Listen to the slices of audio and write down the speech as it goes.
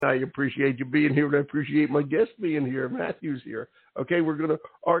I appreciate you being here, and I appreciate my guest being here. Matthew's here. Okay, we're going to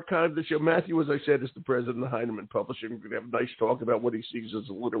archive the show. Matthew, as I said, is the president of Heinemann Publishing. We're going to have a nice talk about what he sees as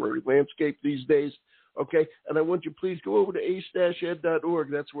a literary landscape these days. Okay, and I want you please go over to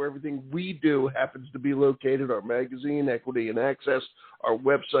ace-ed.org. That's where everything we do happens to be located, our magazine, Equity and Access, our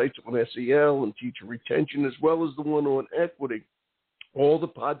websites on SEL and teacher retention, as well as the one on equity. All the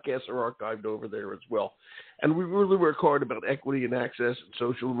podcasts are archived over there as well. And we really work hard about equity and access and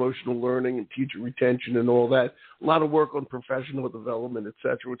social emotional learning and teacher retention and all that. A lot of work on professional development, et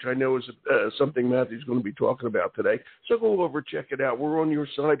cetera, which I know is something Matthew's going to be talking about today. So go over, check it out. We're on your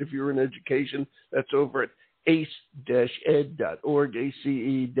side if you're in education. That's over at ace-ed.org,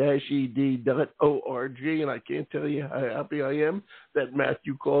 ace-ed.org. And I can't tell you how happy I am that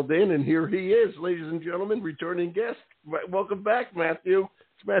Matthew called in, and here he is, ladies and gentlemen, returning guest. Welcome back, Matthew.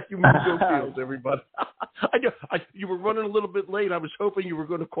 It's Matthew Mugo Fields, everybody. You were running a little bit late. I was hoping you were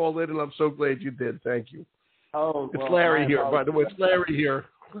going to call in, and I'm so glad you did. Thank you. Oh, it's Larry here, by the way. It's Larry here.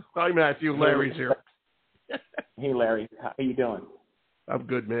 Hi, Matthew. Larry's here. Hey, Larry. How you doing? I'm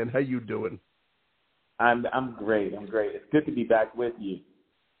good, man. How you doing? I'm great. It's good to be back with you.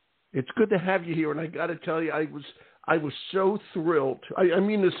 It's good to have you here, and I got to tell you, I was so thrilled. I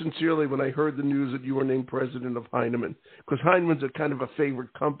mean this sincerely when I heard the news that you were named president of Heinemann, because Heinemann's a kind of a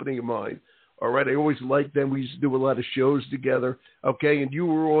favorite company of mine. All right, I always liked them. We used to do a lot of shows together. Okay, and you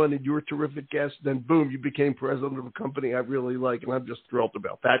were on, and you were a terrific guest. Then boom, you became president of a company I really like, and I'm just thrilled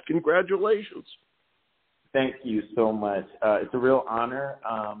about that. Congratulations. Thank you so much. It's a real honor.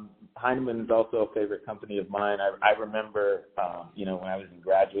 Heinemann is also a favorite company of mine. I remember, when I was in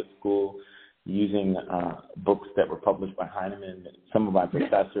graduate school, using books that were published by Heinemann. Some of my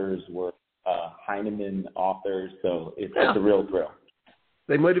professors were Heinemann authors, so it's a real thrill.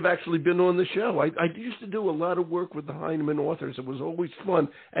 They might have actually been on the show. I used to do a lot of work with the Heinemann authors. It was always fun,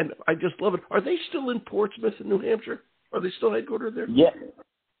 and I just love it. Are they still in Portsmouth in New Hampshire? Are they still headquartered there?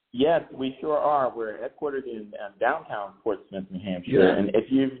 Yes, we sure are. We're headquartered in downtown Portsmouth, New Hampshire, yeah. And if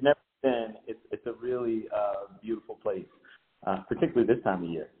you've never been, it's a really beautiful place, particularly this time of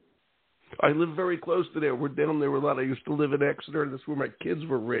year. I live very close to there. We're down there a lot. I used to live in Exeter. That's where my kids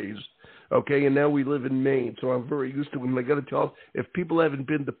were raised. Okay, and now we live in Maine, so I'm very used to it. And I got to tell you, if people haven't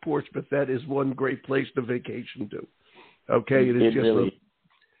been to Portsmouth, that is one great place to vacation to. Okay, it is just really.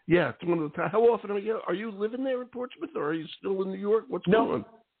 It's one of the. How often are you living there in Portsmouth, or are you still in New York? What's going on?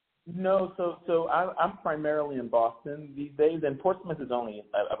 No, so I'm primarily in Boston these days, and Portsmouth is only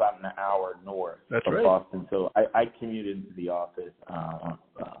about an hour north from Boston. So I commute into the office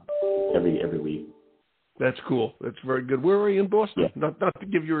every week. That's cool. That's very good. Where are you in Boston? Yeah. Not to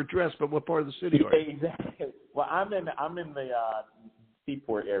give your address, but what part of the city are you? Exactly. Well, I'm in the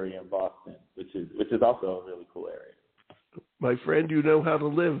Seaport area in Boston, which is also a really cool area. My friend, you know how to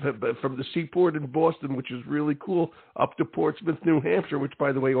live from the seaport in Boston, which is really cool, up to Portsmouth, New Hampshire, which,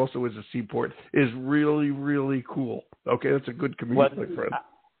 by the way, also is a seaport, is really, really cool. Okay, that's a good commute, my friend.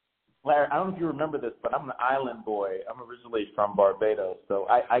 Larry, I don't know if you remember this, but I'm an island boy. I'm originally from Barbados, so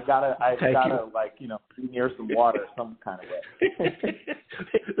I gotta be near some water some kind of way.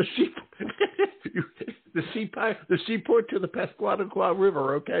 the seaport to the Pasquanaqua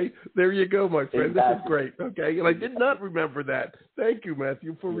River. Okay, there you go, my friend. Exactly. This is great. Okay, and I did not remember that. Thank you,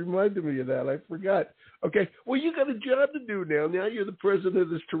 Matthew, for reminding me of that. I forgot. Okay, well, you got a job to do now. Now you're the president of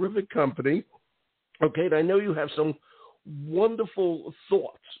this terrific company. Okay, and I know you have some wonderful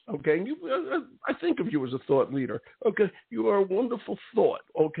thoughts, okay? I think of you as a thought leader, okay? You are a wonderful thought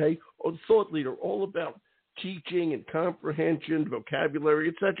leader, all about teaching and comprehension, vocabulary,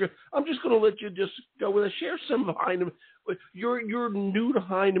 etc. I'm just going to let you just go with it. Share some of Heinemann. You're new to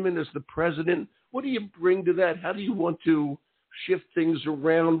Heinemann as the president. What do you bring to that? How do you want to shift things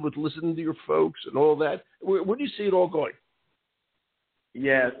around with listening to your folks and all that? Where do you see it all going?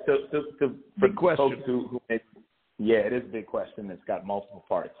 Yeah, so big question. Folks who it is a big question that's got multiple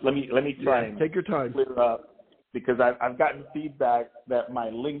parts. Let me try and take your time. Clear up, because I've gotten feedback that my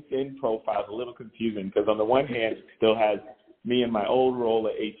LinkedIn profile is a little confusing, because on the one hand it still has me in my old role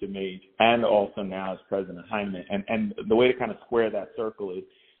at HMH and also now as president of Heinemann. And the way to kind of square that circle is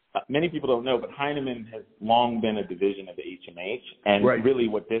many people don't know, but Heinemann has long been a division of the HMH, and really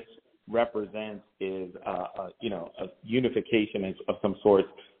what this represents is a unification of some sort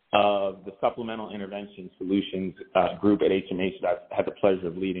of the Supplemental Intervention Solutions group at HMH that I've had the pleasure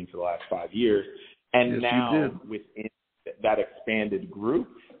of leading for the last 5 years. And now within that expanded group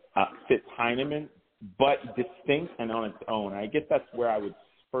sits Heinemann, but distinct and on its own. I guess that's where I would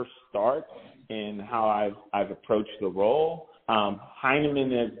first start in how I've approached the role.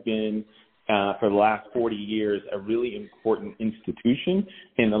 Heinemann has been for the last 40 years, a really important institution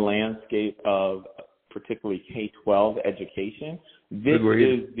in the landscape of particularly K-12 education. This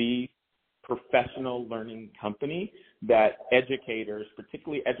is the professional learning company that educators,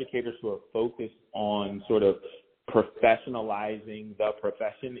 particularly educators who are focused on sort of professionalizing the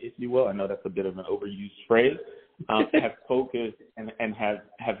profession, if you will. I know that's a bit of an overused phrase. Have focused and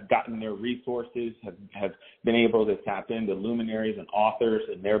have gotten their resources, have been able to tap into luminaries and authors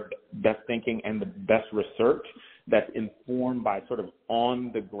and their best thinking and the best research that's informed by sort of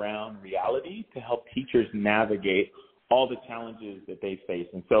on-the-ground reality to help teachers navigate all the challenges that they face.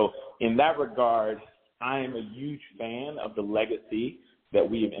 And so in that regard, I am a huge fan of the legacy that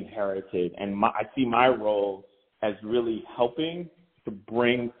we've inherited. And I see my role as really helping to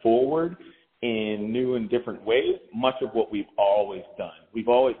bring forward in new and different ways much of what we've always done. We've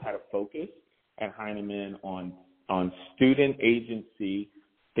always had a focus at Heinemann on student agency,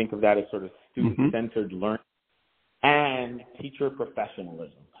 think of that as sort of student-centered learning, and teacher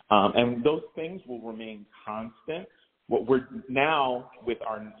professionalism. And those things will remain constant. What we're now, with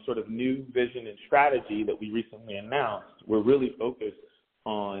our sort of new vision and strategy that we recently announced, we're really focused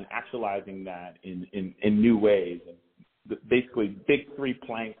on actualizing that in new ways. And basically, big three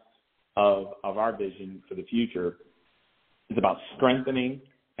planks of our vision for the future is about strengthening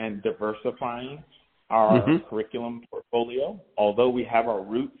and diversifying our curriculum portfolio. Although we have our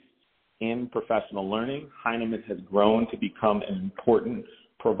roots in professional learning, Heinemann has grown to become an important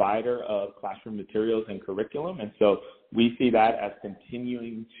provider of classroom materials and curriculum. And so we see that as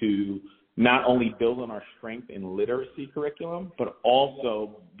continuing to not only build on our strength in literacy curriculum, but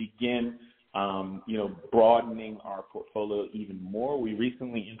also begin broadening our portfolio even more. We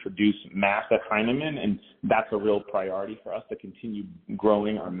recently introduced math at Heinemann, and that's a real priority for us to continue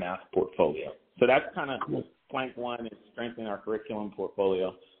growing our math portfolio. So that's kind of plank one, is strengthening our curriculum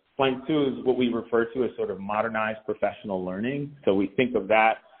portfolio. Plank two is what we refer to as sort of modernized professional learning. So we think of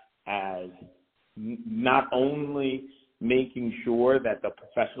that as not only making sure that the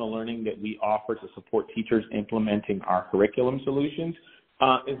professional learning that we offer to support teachers implementing our curriculum solutions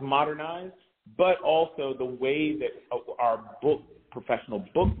is modernized, but also the way that our professional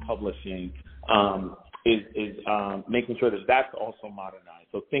book publishing is making sure that that's also modernized.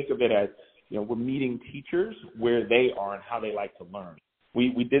 So think of it as, we're meeting teachers where they are and how they like to learn.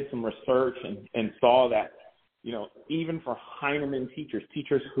 We did some research and saw that, even for Heinemann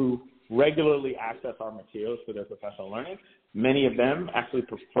teachers who regularly access our materials for their professional learning, many of them actually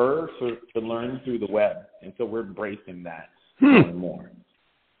prefer to learn through the web. And so we're embracing that more and more.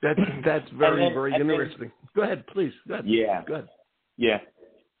 That's very interesting. Go ahead, please. Go ahead. Yeah. Go ahead. Yeah.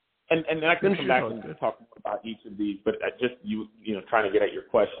 And I can come back and talk about each of these, but just trying to get at your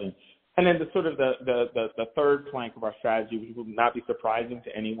question. And then the sort of the third plank of our strategy, which will not be surprising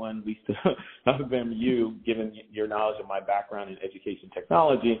to anyone, at least other than you, given your knowledge of my background in education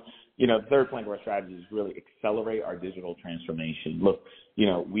technology, the third plank of our strategy is really accelerate our digital transformation. Look,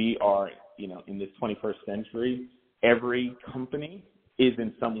 we are, in this 21st century, every company is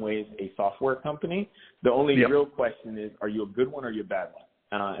in some ways a software company. The only real question is, are you a good one or are you a bad one?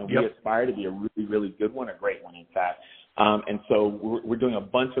 And we aspire to be a really, really good one, a great one, in fact. And so we're doing a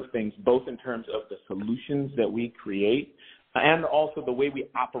bunch of things, both in terms of the solutions that we create and also the way we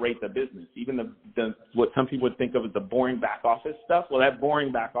operate the business. Even what some people would think of as the boring back office stuff. Well, that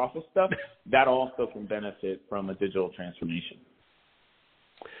boring back office stuff, that also can benefit from a digital transformation.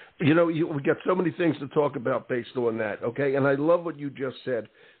 We got so many things to talk about based on that, okay? And I love what you just said,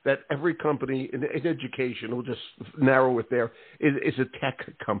 that every company in education, we'll just narrow it there, is a tech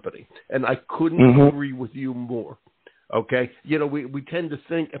company. And I couldn't agree with you more, okay? We tend to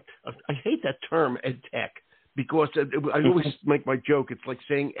think, I hate that term, ed tech, because I always make my joke, it's like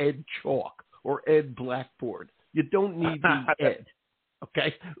saying ed chalk or ed blackboard. You don't need the ed,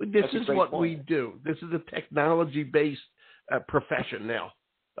 okay? This is what we do. This is a technology-based profession now.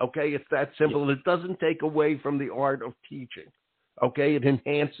 Okay, it's that simple. It doesn't take away from the art of teaching. Okay, it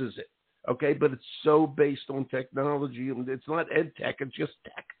enhances it. Okay, but it's so based on technology, and it's not ed tech, it's just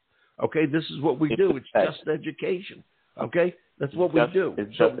tech. Okay, this is what we do. It's just education. Okay, that's what we do.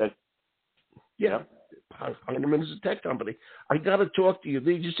 Heinemann is a tech company. I got to talk to you.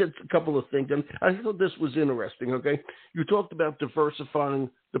 They just said a couple of things, and I thought this was interesting. Okay, you talked about diversifying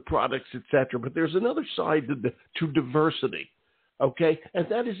the products, etc., but there's another side to diversity. Okay, and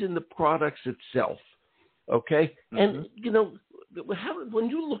that is in the products itself. Okay, and when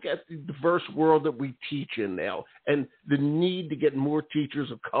you look at the diverse world that we teach in now, and the need to get more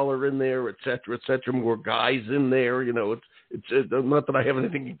teachers of color in there, et cetera, more guys in there, it's not that I have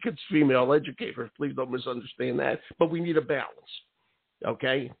anything against female educators. Please don't misunderstand that, but we need a balance.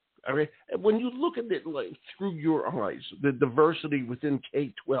 Okay, All right. And when you look at it like through your eyes, the diversity within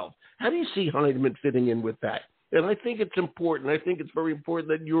K-12, how do you see Heinemann fitting in with that? And I think it's important. I think it's very important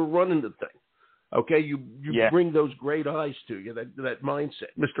that you're running the thing. Okay, you bring those great eyes to you, that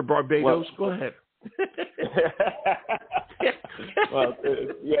mindset. Mr. Barbados, go ahead. Well,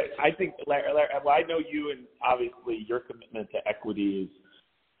 I think, Larry, I know you, and obviously your commitment to equity is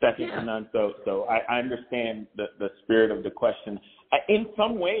second to none. So I understand the spirit of the question. In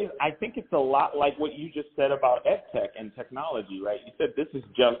some ways, I think it's a lot like what you just said about EdTech and technology, right? You said this is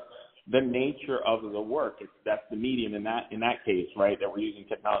just the nature of the work. That's the medium in that case, right, that we're using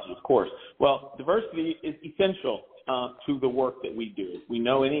technology, of course. Well, diversity is essential to the work that we do. If we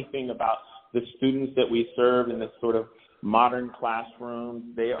know anything about the students that we serve in this sort of modern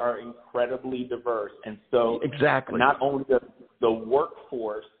classroom, they are incredibly diverse. And so not only the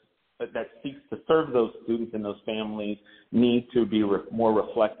workforce that seeks to serve those students and those families need to be more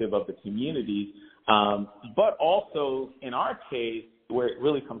reflective of the communities, but also in our case, where it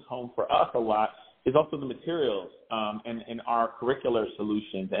really comes home for us a lot is also the materials and our curricular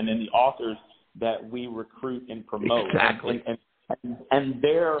solutions and in the authors that we recruit and promote and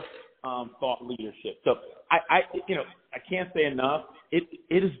their thought leadership. So I can't say enough. It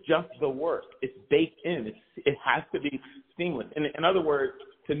is just the work. It's baked in. It has to be seamless. In other words,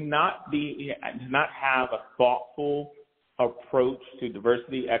 to not have a thoughtful approach to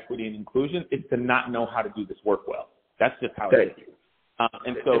diversity, equity, and inclusion is to not know how to do this work well. That's just how it is.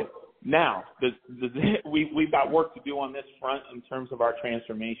 And so now we've got work to do on this front in terms of our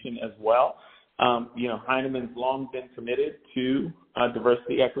transformation as well. Heinemann's long been committed to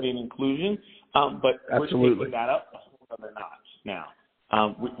diversity, equity, and inclusion, but we're taking that up a whole other notch now.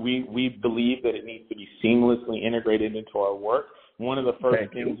 We believe that it needs to be seamlessly integrated into our work. One of the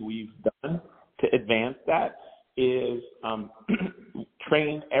first things we've done to advance that is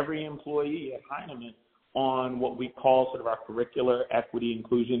train every employee at Heinemann on what we call sort of our curricular equity,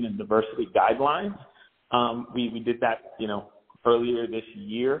 inclusion, and diversity guidelines. We did that, earlier this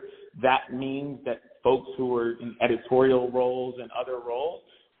year. That means that folks who are in editorial roles and other roles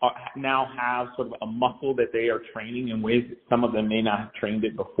now have sort of a muscle that they are training in ways that some of them may not have trained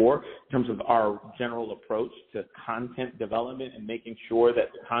it before in terms of our general approach to content development and making sure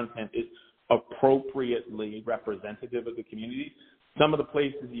that the content is appropriately representative of the community. Some of the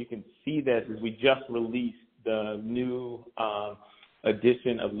places you can see this is we just released the new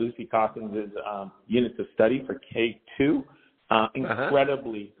edition of Lucy Cossins' Units of Study for K2.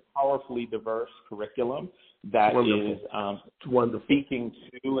 Incredibly powerfully diverse curriculum that is speaking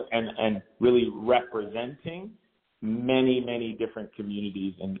to and really representing many, many different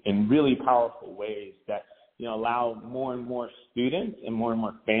communities in really powerful ways that allow more and more students and more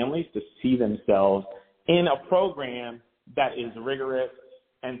families to see themselves in a program that is rigorous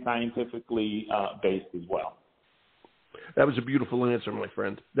and scientifically based as well. That was a beautiful answer, my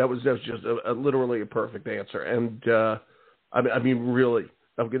friend. That was just literally a perfect answer. And I mean, really,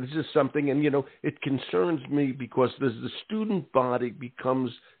 okay, this is something, and it concerns me because as the student body becomes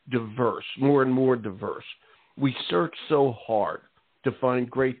diverse, more and more diverse, we search so hard to find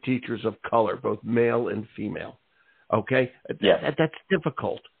great teachers of color, both male and female. Okay, that's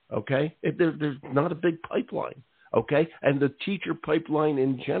difficult. Okay, there's not a big pipeline. Okay, and the teacher pipeline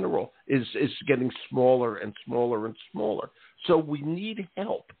in general is getting smaller and smaller and smaller. So we need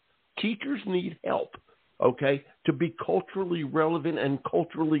help. Teachers need help. Okay, to be culturally relevant and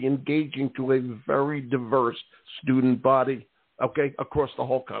culturally engaging to a very diverse student body. Okay, across the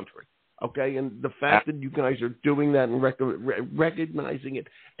whole country. Okay, and the fact that you guys are doing that and recognizing it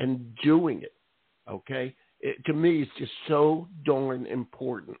and doing it. Okay. To me, it's just so darn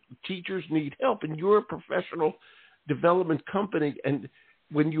important. Teachers need help, and you're a professional development company, and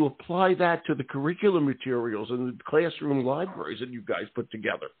when you apply that to the curriculum materials and the classroom libraries that you guys put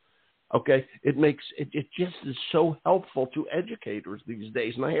together, okay, it just is so helpful to educators these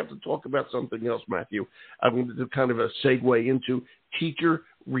days. And I have to talk about something else, Matthew. I'm going to do kind of a segue into teacher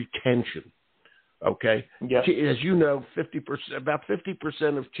retention. Okay. Yeah. As you know, about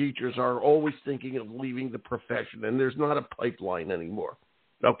 50% of teachers are always thinking of leaving the profession, and there's not a pipeline anymore.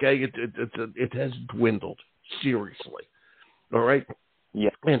 Okay. It has dwindled seriously. All right. Yeah.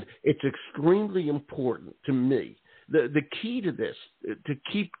 And it's extremely important to me. The key to this, to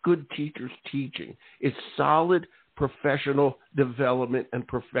keep good teachers teaching, is solid professional development and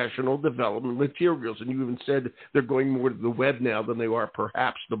professional development materials. And you even said they're going more to the web now than they are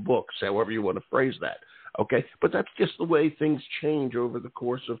perhaps the books, however you want to phrase that. Okay. But that's just the way things change over the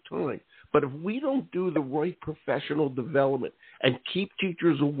course of time. But if we don't do the right professional development and keep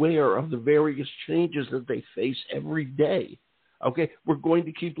teachers aware of the various changes that they face every day, okay, we're going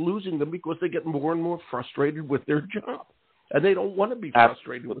to keep losing them because they get more and more frustrated with their job. And they don't want to be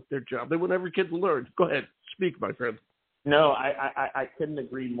frustrated with their job. They want every kid to learn. Go ahead. Speak, my friend. No, I couldn't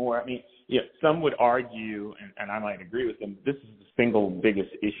agree more. I mean, some would argue, and I might agree with them, this is the single biggest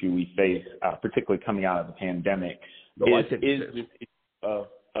issue we face, particularly coming out of the pandemic, is this issue of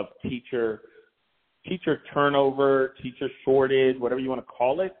teacher turnover, teacher shortage, whatever you want to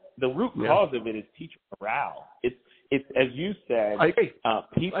call it. The root cause of it is teacher morale. It's as you said,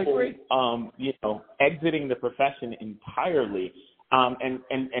 people exiting the profession entirely. And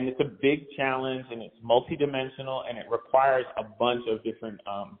it's a big challenge, and it's multidimensional, and it requires a bunch of different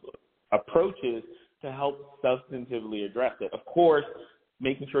approaches to help substantively address it. Of course,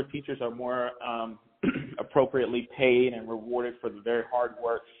 making sure teachers are more appropriately paid and rewarded for the very hard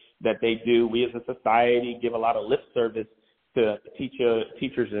work that they do. We as a society give a lot of lip service to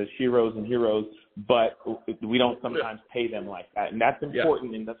teachers as heroes and heroes, but we don't sometimes pay them like that. And that's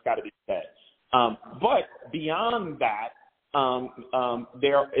important, and that's got to be said. But beyond that,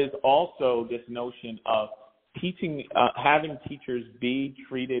 there is also this notion of teaching, having teachers be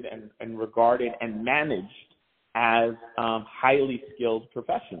treated and regarded and managed as highly skilled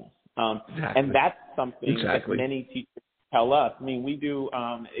professionals. And that's something that many teachers tell us. I mean, we do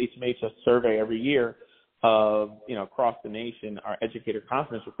HMH a survey every year of, across the nation, our educator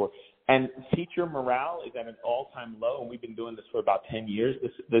confidence report. And teacher morale is at an all-time low, and we've been doing this for about 10 years,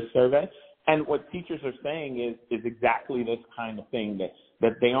 this survey. And what teachers are saying is exactly this kind of thing,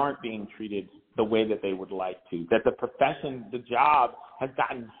 that they aren't being treated the way that they would like to, that the profession, the job has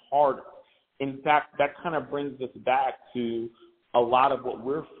gotten harder. In fact, that kind of brings us back to a lot of what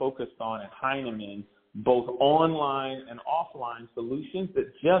we're focused on at Heinemann, both online and offline solutions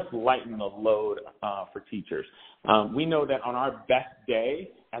that just lighten the load for teachers. We know that on our best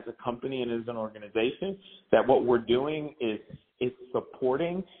day as a company and as an organization, that what we're doing is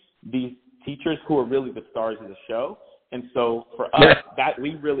supporting these teachers who are really the stars of the show. And so for us, that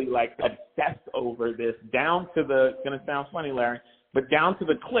we really obsess over this down to it's going to sound funny, Larry, but down to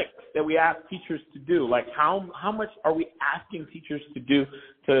the clicks that we ask teachers to do. Like how much are we asking teachers to do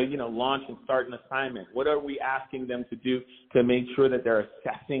to, launch and start an assignment? What are we asking them to do to make sure that they're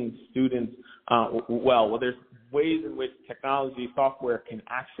assessing students well? Well, there's ways in which technology, software can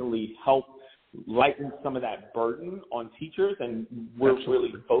actually help lighten some of that burden on teachers, and we're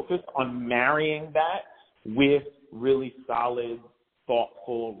really focused on marrying that with really solid,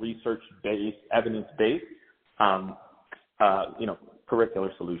 thoughtful, research-based, evidence-based,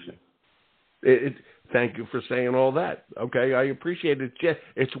 curricular solution. Thank you for saying all that. Okay, I appreciate it.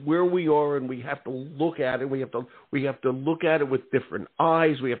 It's where we are, and we have to look at it. We have to look at it with different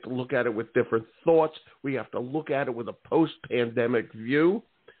eyes. We have to look at it with different thoughts. We have to look at it with a post-pandemic view.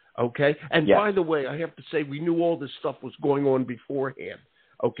 Okay, and by the way, I have to say we knew all this stuff was going on beforehand.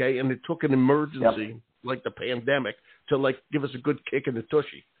 Okay, and it took an emergency like the pandemic to give us a good kick in the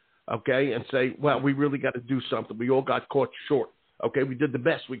tushy. Okay, and say, well, we really got to do something. We all got caught short. Okay, we did the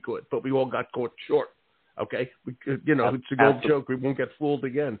best we could, but we all got caught short. Okay, it's an old joke. We won't get fooled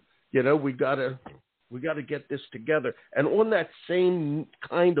again. We gotta get this together. And on that same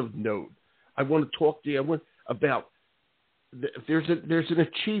kind of note, I want to talk to you about there's an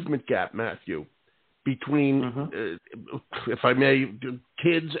achievement gap, Matthew, between, if I may,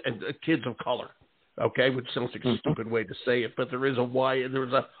 kids and kids of color. Okay, which sounds like a stupid way to say it, but there's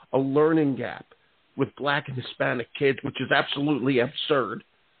a learning gap with Black and Hispanic kids, which is absolutely absurd.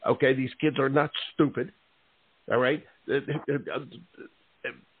 Okay, these kids are not stupid. All right,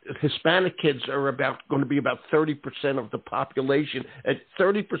 Hispanic kids are going to be about 30% of the population. At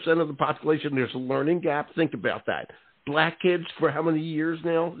 30% of the population, there's a learning gap. Think about that. Black kids for how many years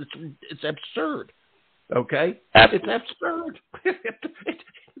now? It's absurd. Okay, it's absurd.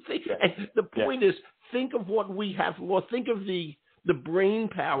 And the point is, think of what we have lost. Think of the brain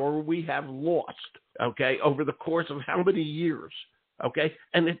power we have lost. Okay, over the course of how many years? Okay,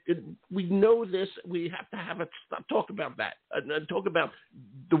 and we know this. We have to talk about that. Talk about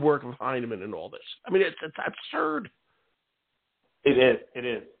the work of Heinemann and all this. I mean, it's absurd. It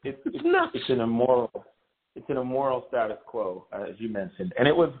is. It's nuts. It's an immoral status quo, as you mentioned, and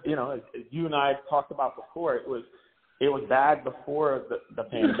it was, as you and I talked about before, it was bad before the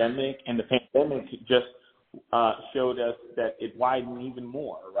pandemic, and the pandemic just showed us that it widened even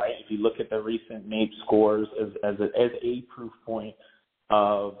more, right? If you look at the recent NAEP scores as a proof point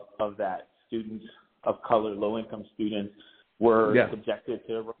of that, students of color, low-income students were subjected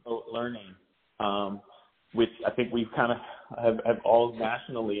to remote learning, which I think we've kind of have all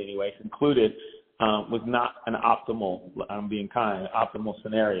nationally anyway concluded was not an optimal, I'm being kind, optimal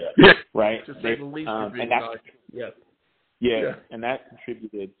scenario, right? To say the least, and Yeah, and that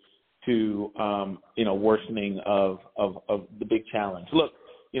contributed to worsening of the big challenge. Look,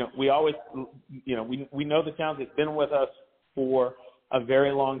 we always, we know the challenge. It's been with us for a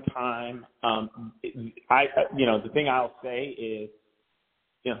very long time. The thing I'll say is,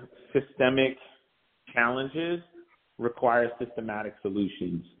 systemic challenges require systematic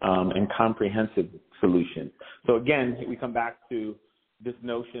solutions and comprehensive solutions. So again, we come back to this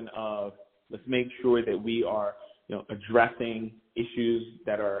notion of let's make sure that we are, addressing issues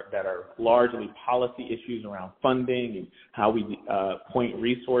that are largely policy issues around funding and how we point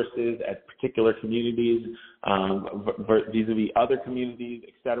resources at particular communities vis-a-vis other communities,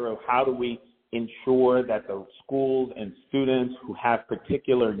 et cetera. How do we ensure that the schools and students who have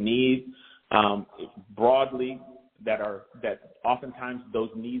particular needs broadly that oftentimes those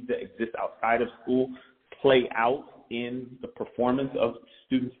needs that exist outside of school play out in the performance of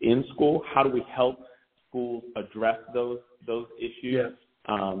students in school? How do we help schools address those issues?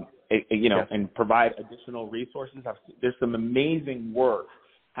 Yes. And provide additional resources. There's some amazing work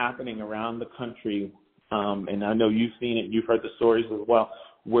happening around the country, and I know you've seen it, you've heard the stories as well,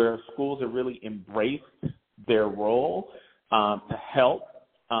 where schools have really embraced their role to help,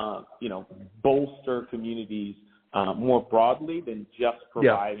 bolster communities more broadly than just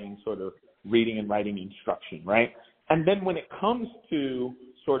providing sort of reading and writing instruction, right? And then when it comes to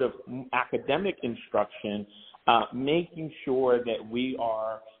sort of academic instruction, making sure that we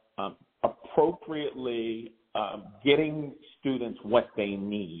are appropriately getting students what they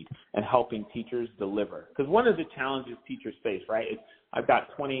need and helping teachers deliver. Because one of the challenges teachers face, right, is I've got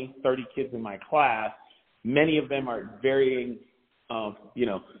 20, 30 kids in my class. Many of them are varying,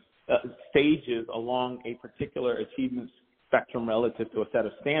 stages along a particular achievement spectrum relative to a set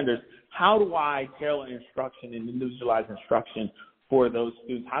of standards. How do I tailor instruction and individualize instruction for those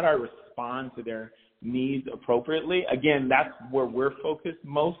students? How do I respond to their needs appropriately? Again, that's where we're focused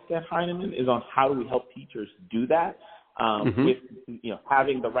most at Heinemann, is on how do we help teachers do that with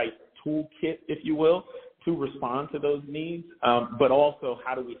having the right toolkit, if you will, to respond to those needs, but also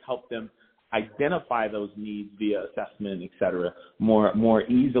how do we help them identify those needs via assessment, et cetera, more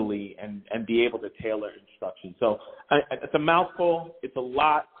easily and be able to tailor instruction. So it's a mouthful. It's a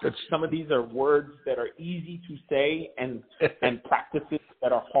lot. Some of these are words that are easy to say and practices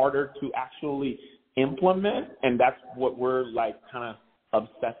that are harder to actually implement. And that's what we're like kind of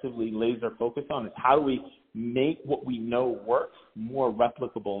obsessively laser focused on, is how do we make what we know works more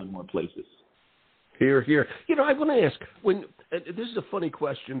replicable in more places. Here. I want to ask, this is a funny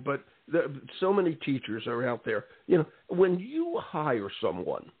question, but so many teachers are out there. When you hire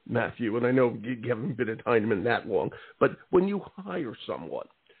someone, Matthew, and I know you haven't been at Heinemann that long, but when you hire someone,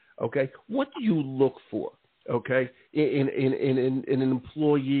 okay, what do you look for, okay, in an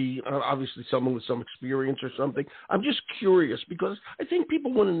employee, obviously someone with some experience or something? I'm just curious because I think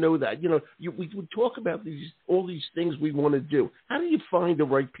people want to know that. We would talk about all these things we want to do. How do you find the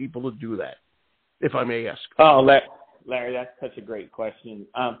right people to do that, if I may ask? Oh, Larry, that's such a great question.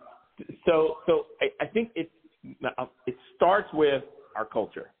 So I think it starts with our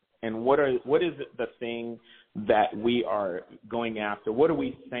culture and what is the thing that we are going after? What are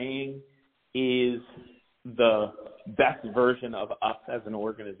we saying is the best version of us as an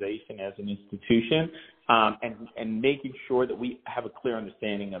organization, as an institution, and making sure that we have a clear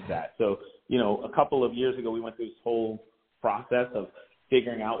understanding of that. So, a couple of years ago, we went through this whole process of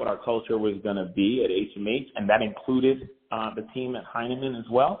figuring out what our culture was going to be at HMH, and that included the team at Heinemann as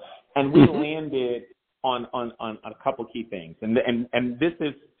well. And we landed on a couple key things, and this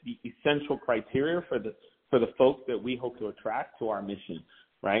is the essential criteria for the folks that we hope to attract to our mission,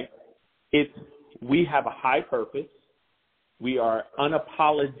 right? We have a high purpose. We are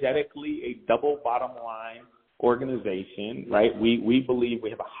unapologetically a double bottom line organization, right? We believe we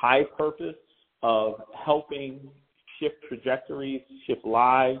have a high purpose of helping shift trajectories, shift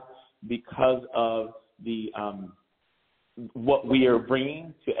lives because of the what we are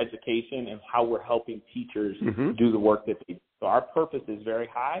bringing to education and how we're helping teachers do the work that they do. So our purpose is very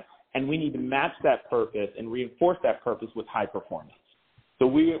high, and we need to match that purpose and reinforce that purpose with high performance. So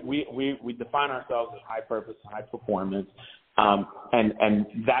we define ourselves as high purpose, high performance, and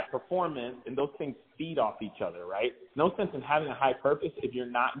that performance and those things feed off each other, right? No sense in having a high purpose if you're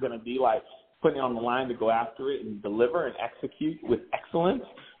not going to be like putting it on the line to go after it and deliver and execute with excellence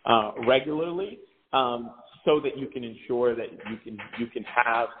regularly, so that you can ensure that you can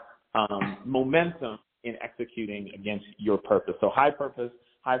have momentum in executing against your purpose. So high purpose,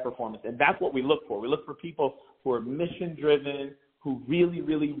 high performance, and that's what we look for. We look for people who are mission driven, who really,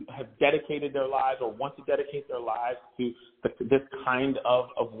 really have dedicated their lives or want to dedicate their lives to this kind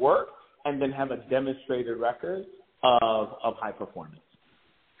of work, and then have a demonstrated record of high performance.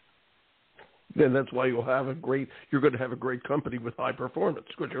 Then that's why you're going to have a great company with high performance,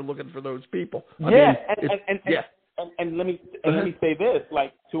 because you're looking for those people. And let me say this,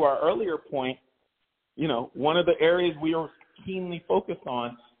 like to our earlier point, one of the areas we are keenly focused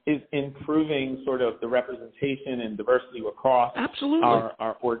on is improving sort of the representation and diversity across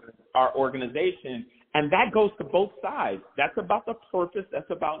our organization. And that goes to both sides. That's about the purpose. That's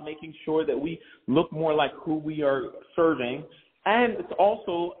about making sure that we look more like who we are serving. And it's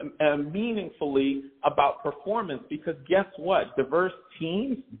also meaningfully about performance, because guess what? Diverse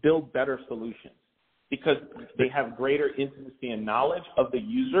teams build better solutions because they have greater intimacy and knowledge of the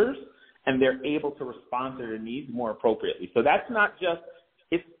users, and they're able to respond to their needs more appropriately. So that's not just,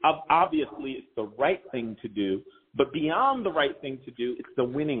 obviously it's the right thing to do, but beyond the right thing to do, it's the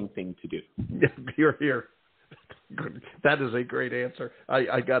winning thing to do. You're here. Good. That is a great answer.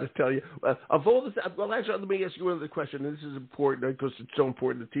 I got to tell you, of all this, well, actually, let me ask you another question. This is important because it's so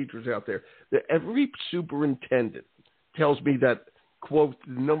important to teachers out there. That every superintendent tells me that, quote,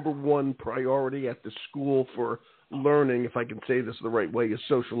 the number one priority at the school for learning, if I can say this the right way, is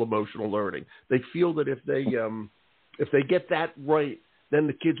social emotional learning. They feel that if they get that right, then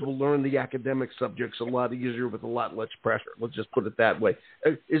the kids will learn the academic subjects a lot easier with a lot less pressure. Let's just put it that way.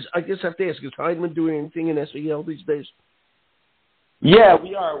 I guess I have to ask, is Heinemann doing anything in SEL these days? Yeah,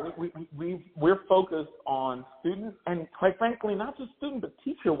 we are. We're focused on students, and quite frankly, not just student, but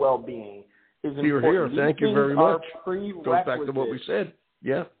teacher well-being is important. Here. Thank you very much. Goes back to what we said.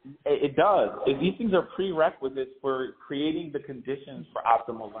 Yeah. It does. These things are prerequisites for creating the conditions for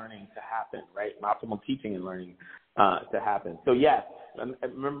optimal learning to happen, right? Optimal teaching and learning to happen. So, yes, I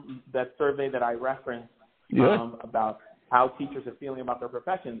remember that survey that I referenced about how teachers are feeling about their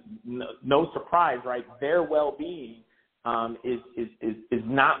profession. No surprise, right? Their well-being is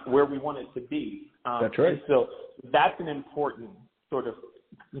not where we want it to be. That's right. And so that's an important sort of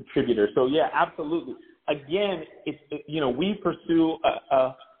contributor. So, yeah, absolutely. Again, we pursue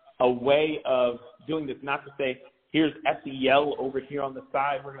a way of doing this, not to say, here's SEL over here on the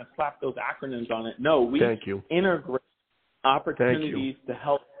side, we're going to slap those acronyms on it. No, we integrate opportunities to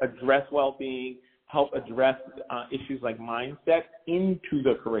help address well-being, help address issues like mindset into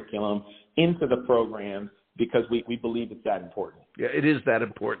the curriculum, into the program, because we believe it's that important. Yeah, it is that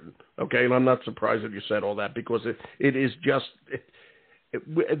important. Okay, and I'm not surprised that you said all that, because it is just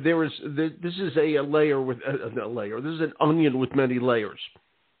this is a layer with a layer. This is an onion with many layers.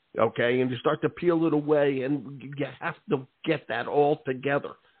 Okay, and you start to peel it away, and you have to get that all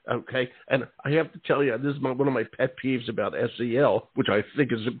together. Okay, and I have to tell you, this is one of my pet peeves about SEL, which I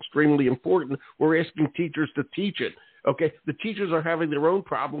think is extremely important. We're asking teachers to teach it. Okay, the teachers are having their own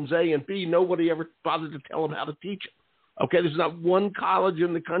problems, A, and B, nobody ever bothered to tell them how to teach it. Okay, there's not one college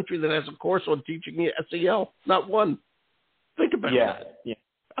in the country that has a course on teaching SEL. Not one. Think about that. Yeah.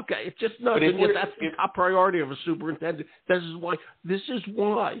 Okay, it's just nuts. And yet that's the top priority of a superintendent. This is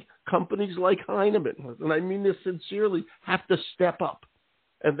why companies like Heinemann, and I mean this sincerely, have to step up.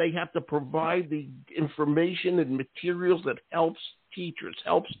 And they have to provide the information and materials that helps teachers,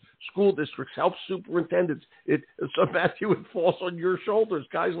 helps school districts, helps superintendents. So, Matthew, it falls on your shoulders,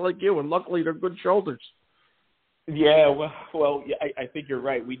 guys like you, and luckily they're good shoulders. Yeah, well, I think you're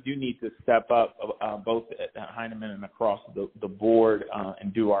right. We do need to step up, both at Heinemann and across the board,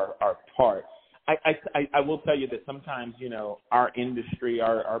 and do our part. I will tell you that sometimes, our industry,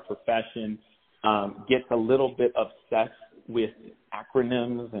 our profession, gets a little bit obsessed with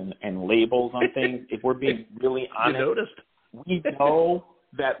acronyms and labels on things. If we're being really honest, we know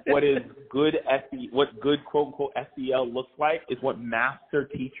that what good quote unquote SEL looks like is what master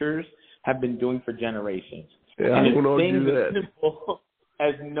teachers have been doing for generations. Yeah, and I don't do that. As simple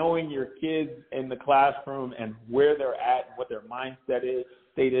as knowing your kids in the classroom and where they're at, what their mindset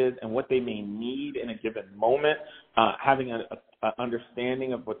state is, and what they may need in a given moment, having an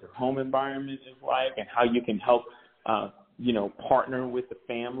understanding of what their home environment is like and how you can help, partner with the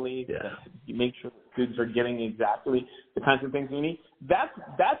family to make sure the students are getting exactly the kinds of things we need. That's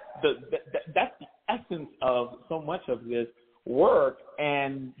the essence of so much of this work,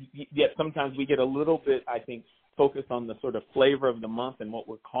 and yet sometimes we get a little bit, I think, focused on the sort of flavor of the month and what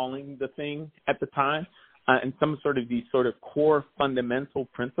we're calling the thing at the time, and some sort of these sort of core fundamental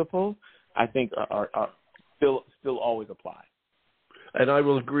principles, I think, are still always apply. And I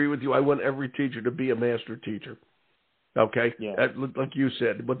will agree with you. I want every teacher to be a master teacher. Okay? Yeah. Like you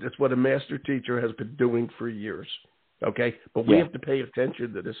said, but it's what a master teacher has been doing for years. Okay? But we have to pay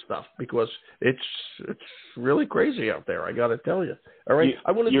attention to this stuff because it's really crazy out there, I got to tell you. All right?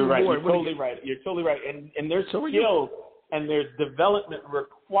 I want to do right. more. You're totally right. You're totally right. And there's skills and there's development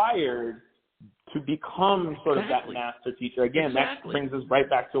required to become sort of that master teacher. Again, that brings us right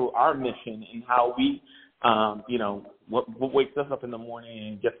back to our mission and how we, what wakes us up in the morning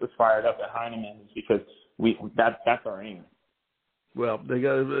and gets us fired up at Heinemann is because that's our aim. Well,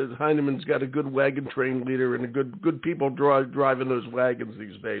 Heinemann's got a good wagon train leader and a good people driving those wagons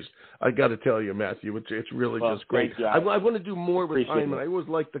these days. I got to tell you, Matthew, it's really just great. I want to do more with Heinemann. I always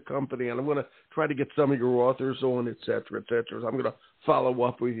like the company, and I'm going to try to get some of your authors on, et cetera, et cetera. So I'm going to follow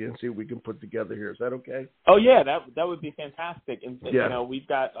up with you and see what we can put together here. Is that okay? Oh yeah, that would be fantastic. And we've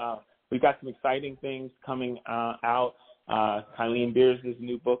got some exciting things coming out. Colleen Beers'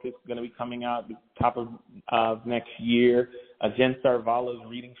 new book is going to be coming out at the top of next year. Jen Sarvalo's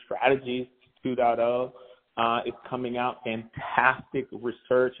Reading Strategies 2.0 is coming out. Fantastic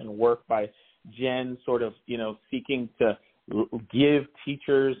research and work by Jen, sort of, seeking to give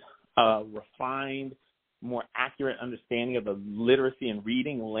teachers a refined, more accurate understanding of the literacy and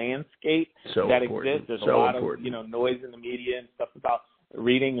reading landscape that exists. There's a lot of noise in the media and stuff about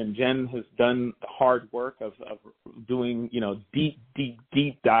reading, and Jen has done the hard work of doing,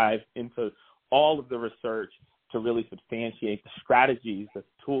 deep dive into all of the research to really substantiate the strategies, the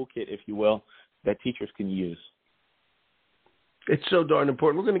toolkit, if you will, that teachers can use. It's so darn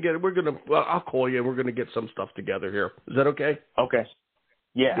important. I'll call you and we're going to get some stuff together here. Is that okay? Okay.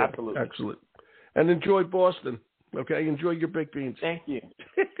 Yeah, absolutely. Excellent. And enjoy Boston. Okay, enjoy your baked beans. Thank you.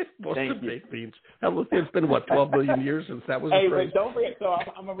 Boston baked beans. It's been, 12 million years since that was a phrase? Wait, don't forget, so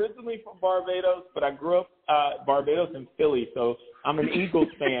I'm originally from Barbados, but I grew up Barbados and Philly, so I'm an Eagles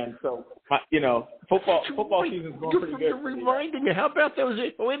fan. So, football season's going pretty good. You're reminding me. How about those?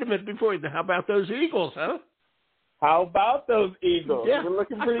 Wait a minute before you. How about those Eagles, huh? How about those Eagles? Yeah, we're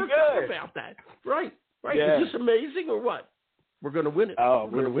looking pretty good. I forgot about that. Right. Yeah. Is this amazing or what? We're going to win it. Oh,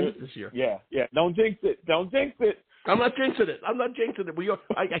 we're going to win it this year. Yeah. Don't jinx it. I'm not jinxing it.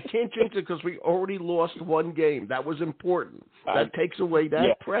 I can't jinx it because we already lost one game. That was important. That takes away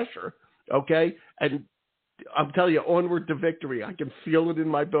that pressure. Okay? And I'm telling you, onward to victory. I can feel it in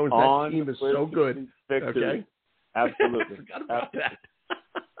my bones. That team is so good. Victory. Okay? Absolutely. I forgot about that.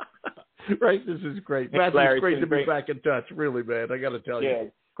 Right? This is great. Matthew, it's great to be back in touch. Really, man. I got to tell you. Yeah.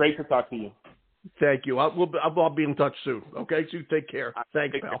 Great to talk to you. Thank you. I'll be in touch soon. Okay? So you take care.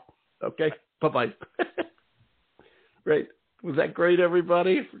 Thanks, pal. Okay? Bye-bye. Right. Was that great,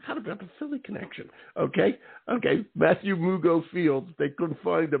 everybody? I forgot about the Philly connection. Okay. Matthew Mugo Fields. They couldn't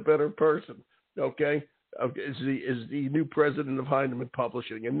find a better person. Okay. Is the new president of Heinemann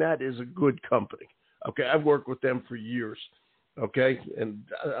Publishing, and that is a good company. Okay. I've worked with them for years. Okay. And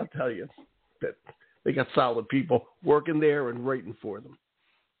I'll tell you that they got solid people working there and writing for them.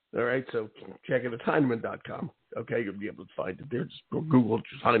 All right. So check it at Heinemann.com. Okay, you'll be able to find it there. Just go Google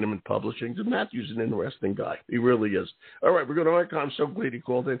just Heinemann Publishing. And Matthew's an interesting guy. He really is. All right, we're going to archive. I'm so glad he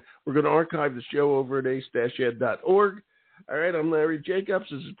called in. We're going to archive the show over at ace-ed.org. All right, I'm Larry Jacobs.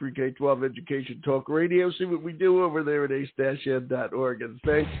 This is Pre-K-12 Education Talk Radio. See what we do over there at ace-ed.org. And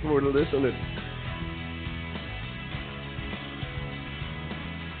thanks for listening.